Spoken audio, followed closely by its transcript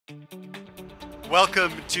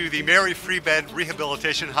Welcome to the Mary Free Bed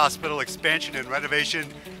Rehabilitation Hospital Expansion and Renovation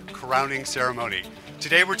Crowning Ceremony.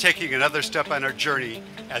 Today we're taking another step on our journey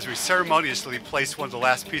as we ceremoniously place one of the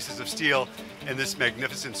last pieces of steel in this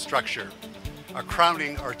magnificent structure. Our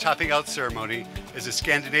crowning or topping out ceremony is a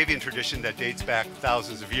Scandinavian tradition that dates back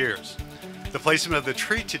thousands of years. The placement of the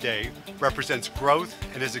tree today represents growth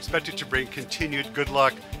and is expected to bring continued good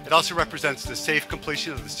luck. It also represents the safe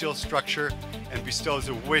completion of the steel structure and bestows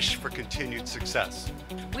a wish for continued success.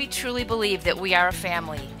 We truly believe that we are a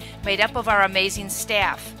family made up of our amazing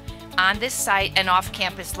staff on this site and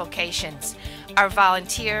off-campus locations, our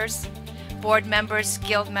volunteers, board members,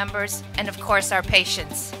 guild members, and of course our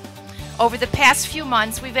patients. Over the past few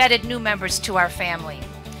months, we've added new members to our family: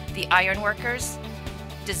 the ironworkers,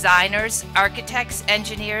 designers, architects,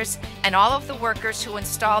 engineers, and all of the workers who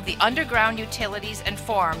installed the underground utilities and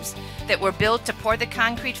forms that were built to pour the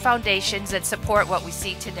concrete foundations that support what we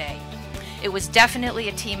see today. It was definitely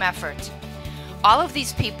a team effort. All of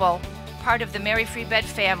these people, part of the Mary Free Bed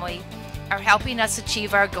family, are helping us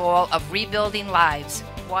achieve our goal of rebuilding lives,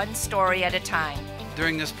 one story at a time.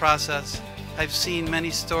 During this process, I've seen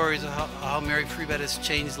many stories of how Mary Free Bed has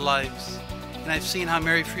changed lives. And I've seen how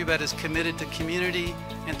Mary Free Bed is committed to community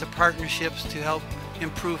and to partnerships to help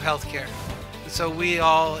improve healthcare. And so we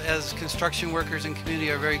all, as construction workers and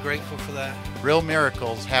community, are very grateful for that. Real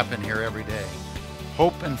miracles happen here every day.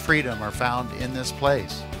 Hope and freedom are found in this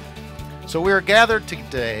place. So we are gathered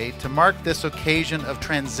today to mark this occasion of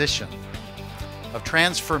transition, of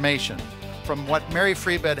transformation from what Mary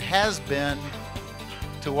Free Bed has been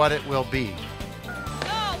to what it will be.